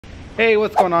Hey,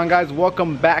 what's going on, guys?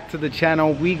 Welcome back to the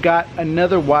channel. We got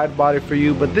another wide body for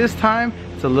you, but this time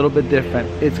it's a little bit different.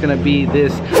 It's gonna be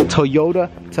this Toyota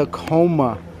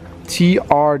Tacoma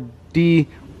TRD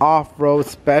off-road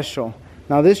special.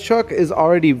 Now this truck is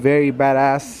already very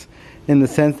badass in the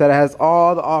sense that it has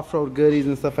all the off-road goodies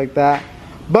and stuff like that,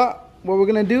 but what we're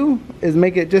gonna do is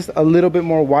make it just a little bit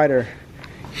more wider.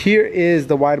 Here is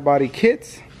the wide body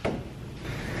kits.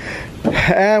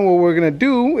 And what we're gonna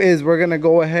do is we're gonna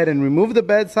go ahead and remove the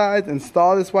bed sides,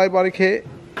 install this wide body kit,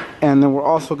 and then we're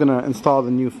also gonna install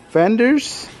the new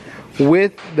fenders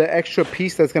with the extra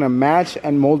piece that's gonna match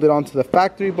and mold it onto the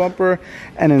factory bumper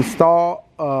and install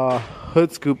a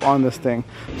hood scoop on this thing.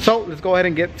 So let's go ahead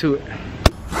and get to it.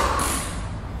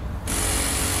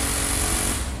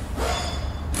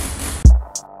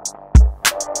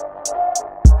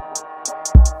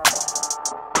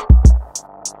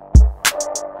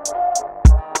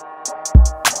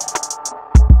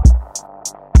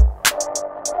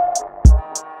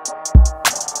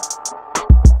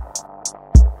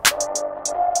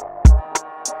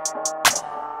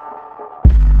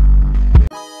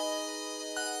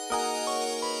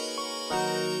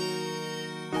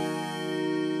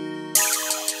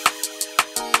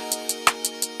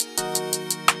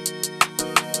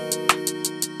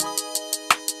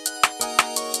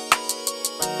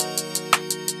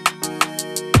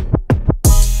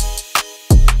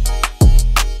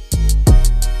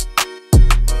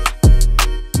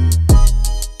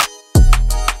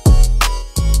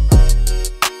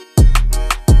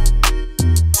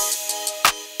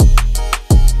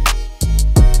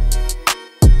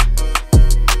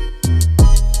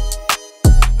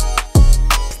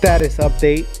 Status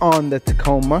update on the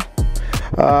Tacoma.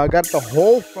 Got the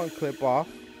whole front clip off.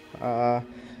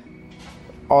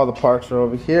 All the parts are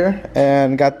over here,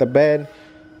 and got the bed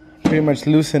pretty much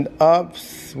loosened up.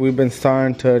 We've been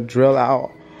starting to drill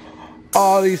out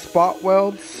all these spot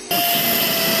welds.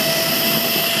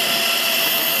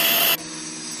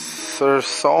 So there's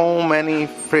so many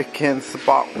freaking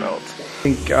spot welds. I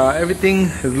think everything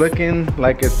is looking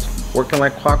like it's working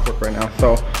like clockwork right now.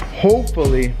 So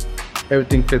hopefully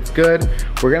everything fits good.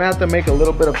 We're gonna have to make a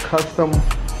little bit of custom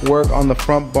work on the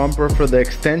front bumper for the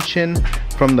extension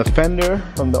from the fender,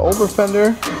 from the over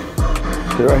fender.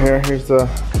 Right here, here's the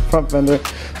front fender.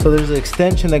 So there's an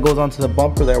extension that goes onto the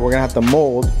bumper that we're gonna have to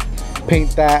mold,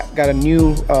 paint that. Got a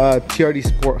new TRD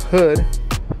Sport hood,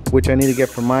 which I need to get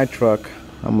for my truck.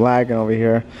 I'm lagging over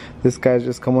here. This guy's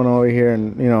just coming over here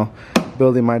and, you know,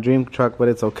 building my dream truck, but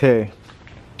it's okay.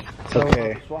 It's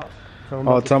okay.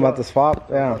 Oh, talking about the swap?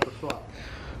 Yeah.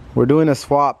 We're doing a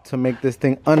swap to make this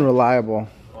thing unreliable.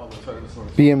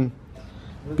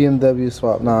 BMW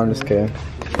swap. No, I'm just kidding.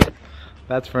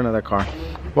 That's for another car.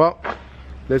 Well,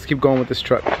 let's keep going with this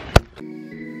truck.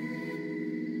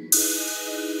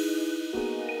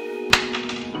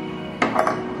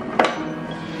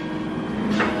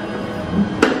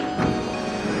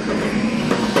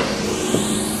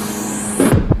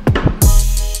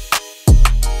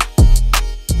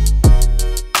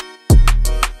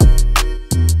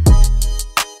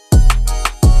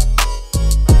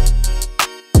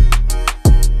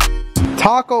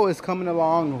 Taco is coming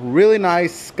along really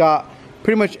nice. Got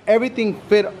pretty much everything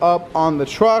fit up on the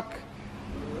truck.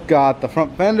 Got the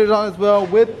front fenders on as well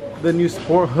with the new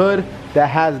sport hood that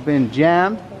has been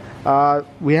jammed.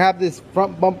 We have this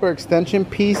front bumper extension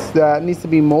piece that needs to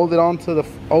be molded onto the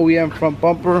OEM front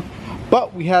bumper,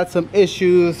 but we had some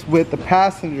issues with the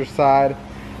passenger side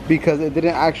because it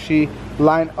didn't actually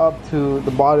line up to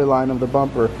the body line of the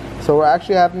bumper. So we're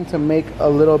actually having to make a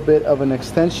little bit of an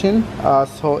extension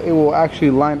so it will actually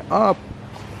line up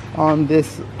on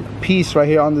this piece right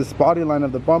here on this body line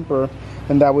of the bumper,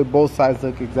 and that way both sides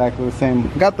look exactly the same.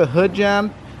 Got the hood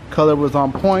jammed, color was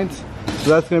on point, so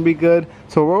that's gonna be good.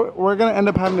 So what we're gonna end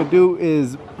up having to do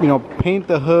is, you know, paint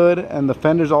the hood and the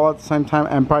fenders all at the same time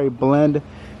and probably blend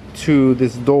to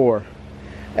this door.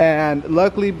 And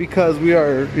luckily, because we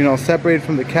are, you know, separated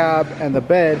from the cab and the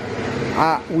bed,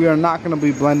 we are not going to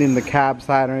be blending the cab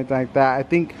side or anything like that. I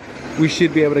think we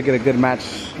should be able to get a good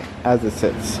match as it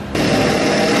sits.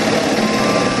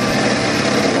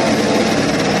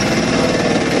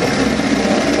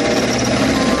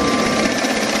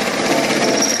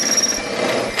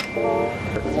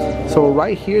 So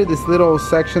right here, this little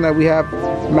section that we have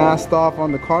masked off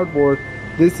on the cardboard,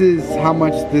 this is how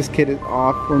much this kit is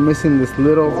off. We're missing this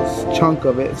little chunk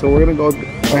of it, so we're gonna go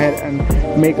ahead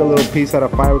and make a little piece out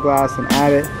of fiberglass and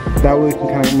add it. That way we can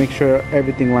kind of make sure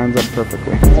everything lines up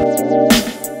perfectly.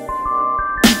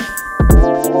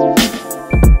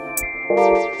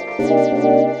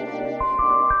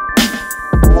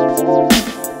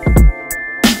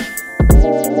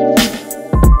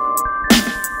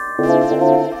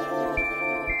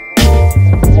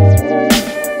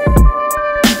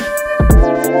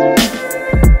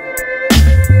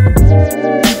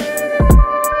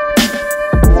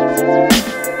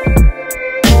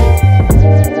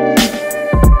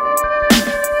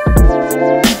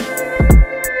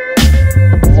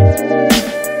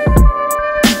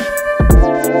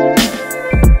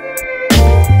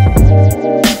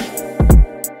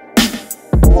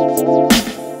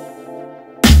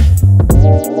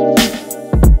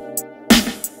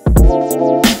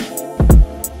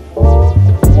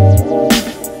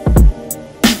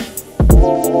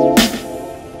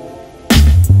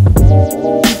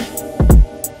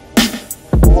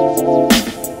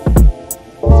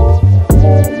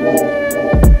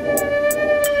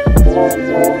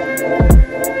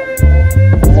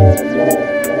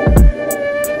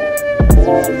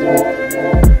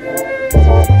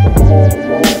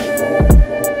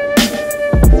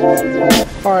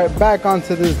 All right, back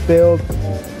onto this build.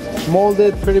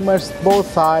 Molded pretty much both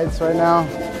sides right now.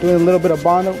 Doing a little bit of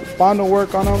Bondo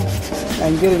work on them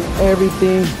and getting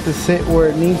everything to sit where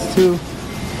it needs to.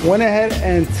 Went ahead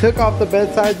and took off the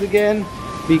bed sides again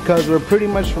because we're pretty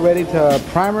much ready to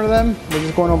primer them. We're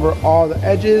just going over all the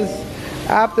edges.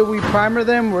 After we primer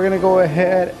them, we're gonna go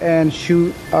ahead and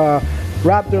shoot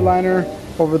Raptor liner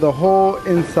over the whole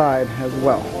inside as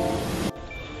well.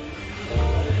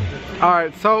 All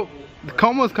right, so the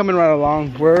Tacoma's coming right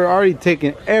along. We're already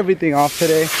taking everything off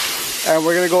today, and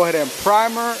we're gonna go ahead and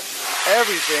primer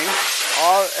everything,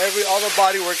 all the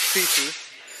bodywork pieces,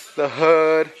 the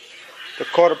hood, the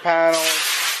quarter panel,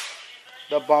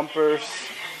 the bumpers.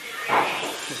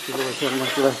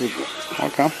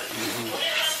 Okay.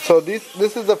 So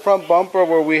this is the front bumper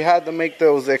where we had to make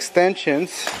those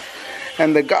extensions,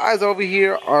 and the guys over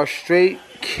here are straight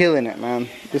killing it, man.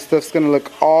 This stuff's gonna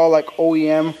look all like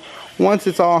OEM once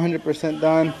it's all 100%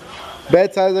 done.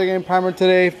 Bed sides are getting primered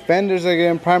today, fenders are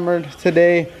getting primered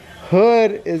today,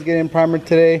 hood is getting primered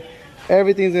today,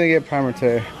 everything's gonna get primered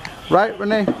today. Right,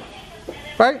 Renee?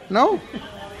 Right? No?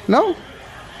 No?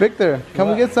 Victor, can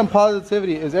we get some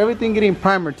positivity? Is everything getting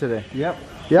primered today? Yep.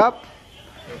 Yep.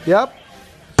 Yep.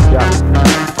 Yeah.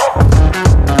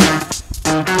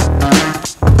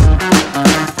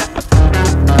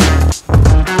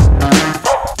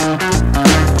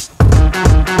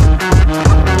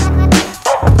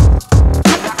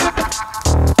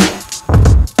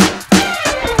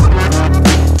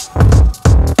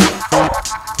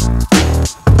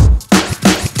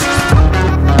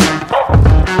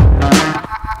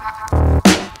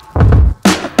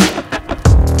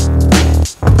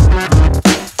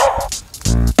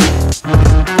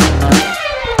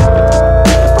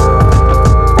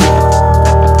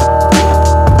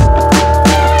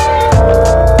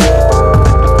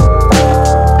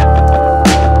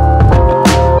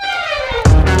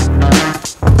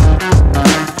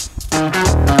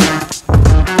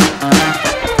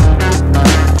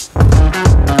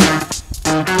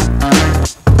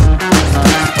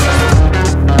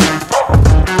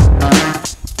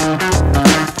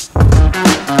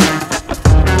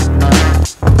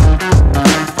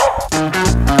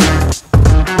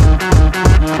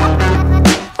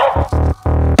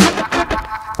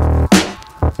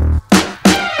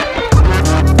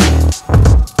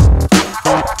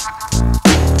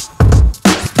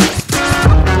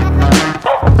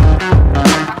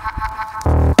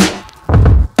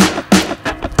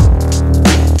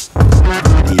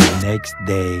 Next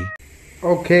day.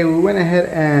 Okay, we went ahead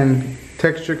and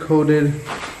texture coated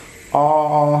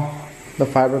all the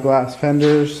fiberglass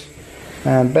fenders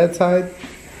and bedside,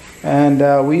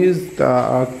 and we used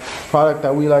a product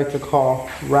that we like to call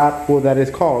that is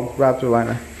called Raptor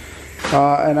liner,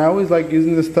 and I always like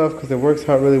using this stuff because it works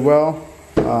out really well.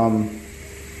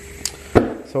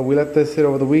 So we let this sit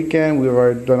over the weekend. We've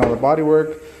already done all the body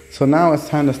work, so now it's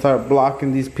time to start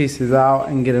blocking these pieces out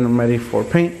and getting them ready for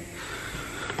paint.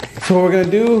 So what we're gonna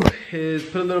do is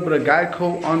put a little bit of guide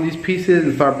coat on these pieces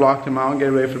and start blocking them out and get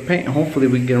ready for paint. And hopefully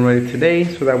we can get them ready today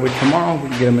so that way tomorrow we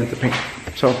can get them into paint.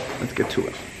 So let's get to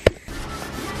it.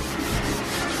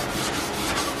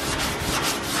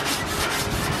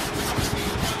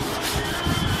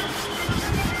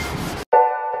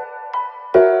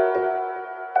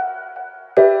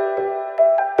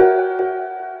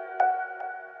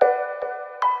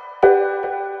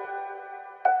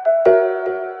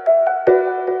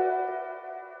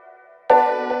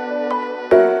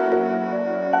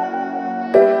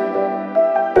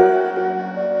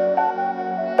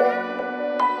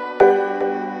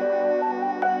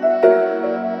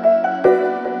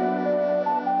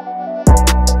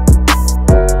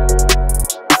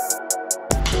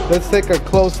 Let's take a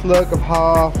close look of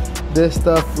how this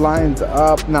stuff lines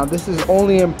up. Now this is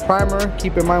only in primer.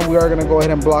 Keep in mind we are gonna go ahead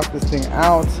and block this thing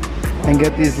out and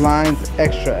get these lines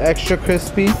extra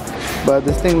crispy. But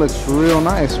this thing looks real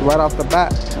nice right off the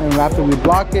bat. And after we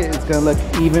block it, it's gonna look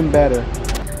even better.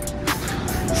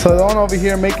 So the one over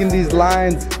here making these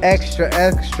lines extra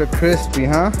crispy,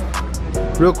 huh?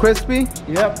 Real crispy?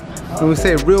 Yep. When we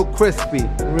say real crispy.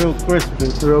 Real crispy.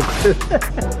 Real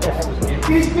crispy.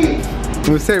 Crispy.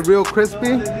 When we say real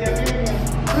crispy?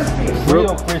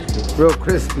 Real crispy. Real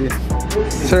crispy.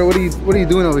 Sir, what are you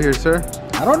doing over here, sir?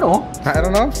 I don't know. I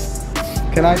don't know.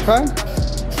 Can I try?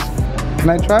 Can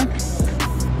I try?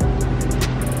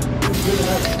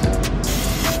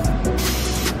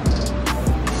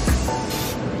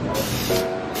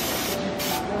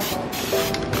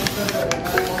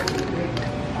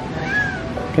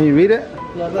 Can you read it?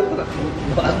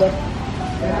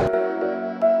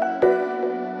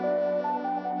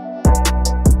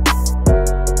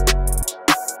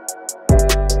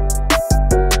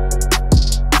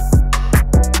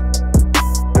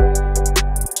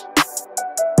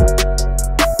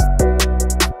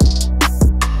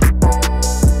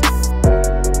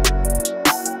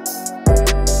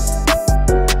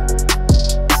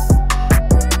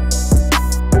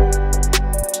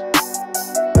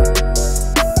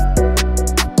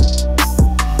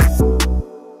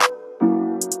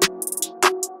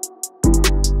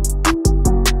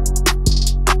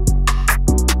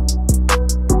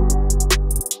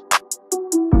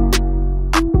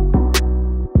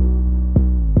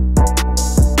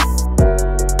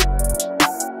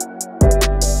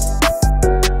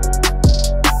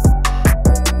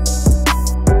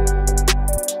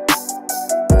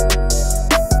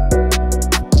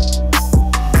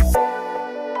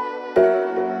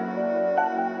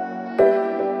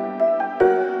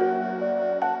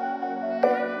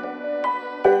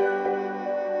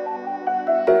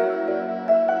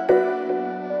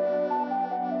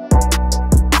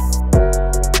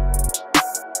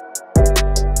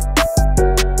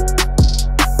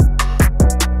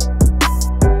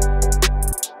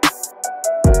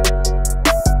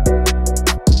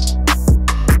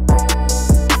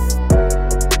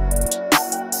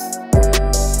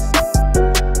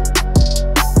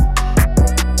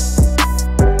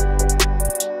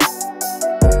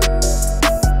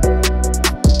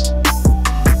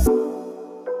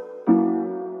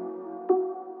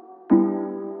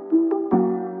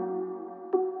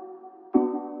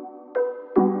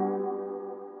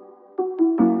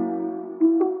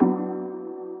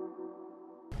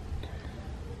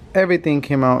 everything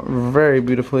came out very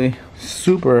beautifully.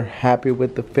 Super happy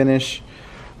with the finish.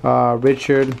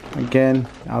 Richard, again,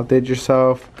 outdid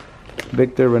yourself.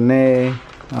 Victor, Renee,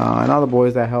 and all the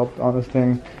boys that helped on this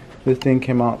thing. This thing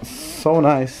came out so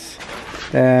nice.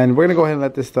 And we're gonna go ahead and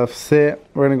let this stuff sit.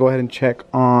 We're gonna go ahead and check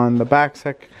on the back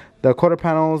the quarter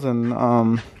panels and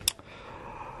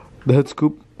the hood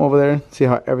scoop over there. See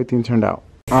how everything turned out.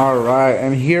 All right,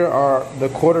 and here are the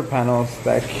quarter panels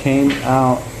that came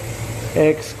out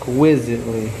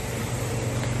exquisitely.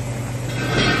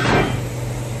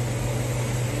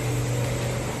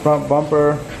 Front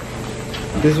bumper.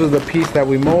 This was the piece that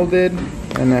we molded,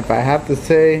 and if I have to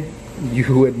say,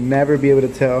 you would never be able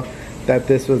to tell that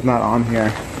this was not on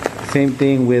here. Same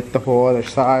thing with the whole other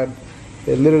side.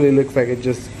 It literally looks like it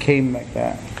just came like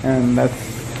that, and that's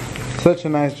such a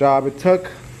nice job. It took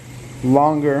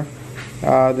longer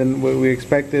than what we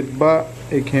expected, but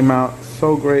it came out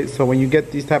so great. So when you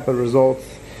get these type of results,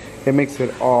 it makes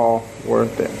it all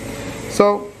worth it.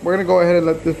 So we're gonna go ahead and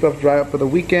let this stuff dry up for the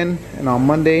weekend, and on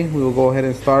Monday we will go ahead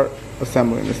and start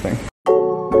assembling this thing.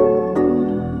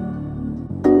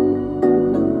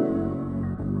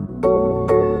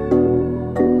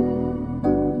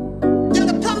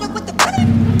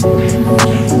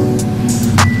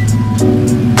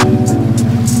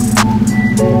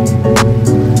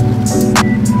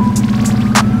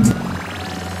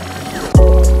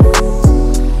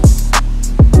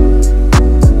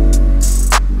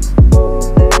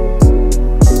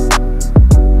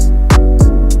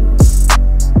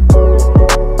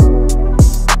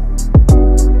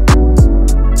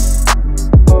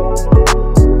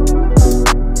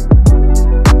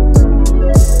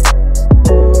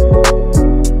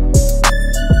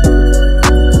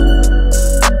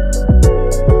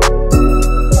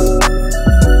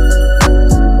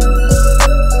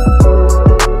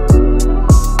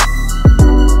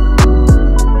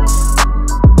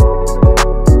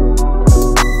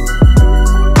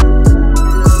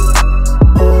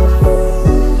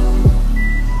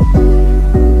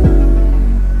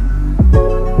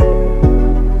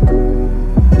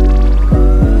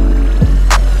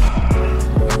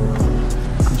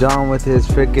 John with his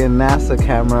freaking NASA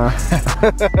camera.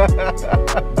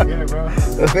 Yeah, bro.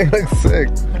 That thing looks sick.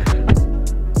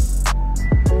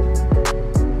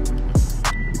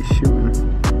 He's shooting.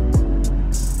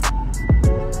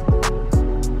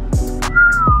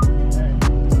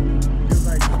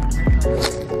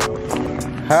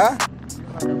 Huh?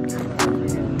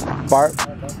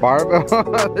 Barbell?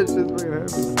 That's just freaking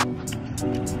heavy.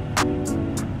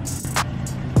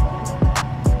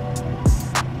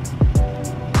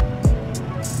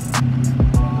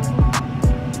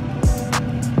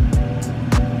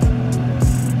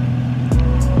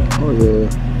 Oh yeah.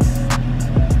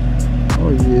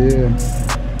 Oh yeah.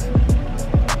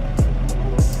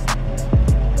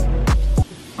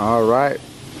 All right.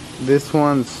 This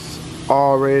one's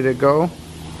all ready to go.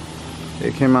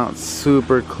 It came out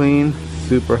super clean.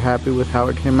 Super happy with how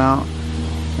it came out.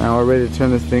 Now we're ready to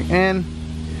turn this thing in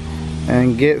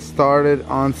and get started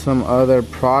on some other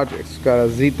projects. Got a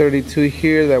Z32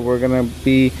 here that we're gonna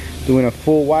be doing a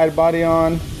full wide body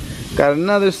on. Got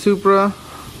another Supra.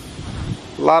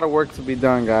 A lot of work to be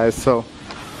done, guys. So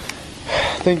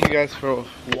thank you guys for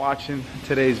watching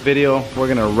today's video. We're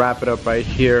gonna wrap it up right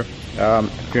here.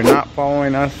 If you're not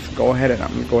following us, go ahead and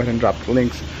I'm gonna go ahead and drop the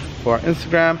links for our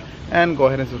Instagram, and go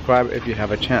ahead and subscribe if you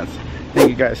have a chance. Thank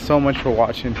you guys so much for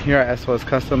watching. Here at SOS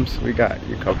Customs, we got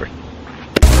you covered.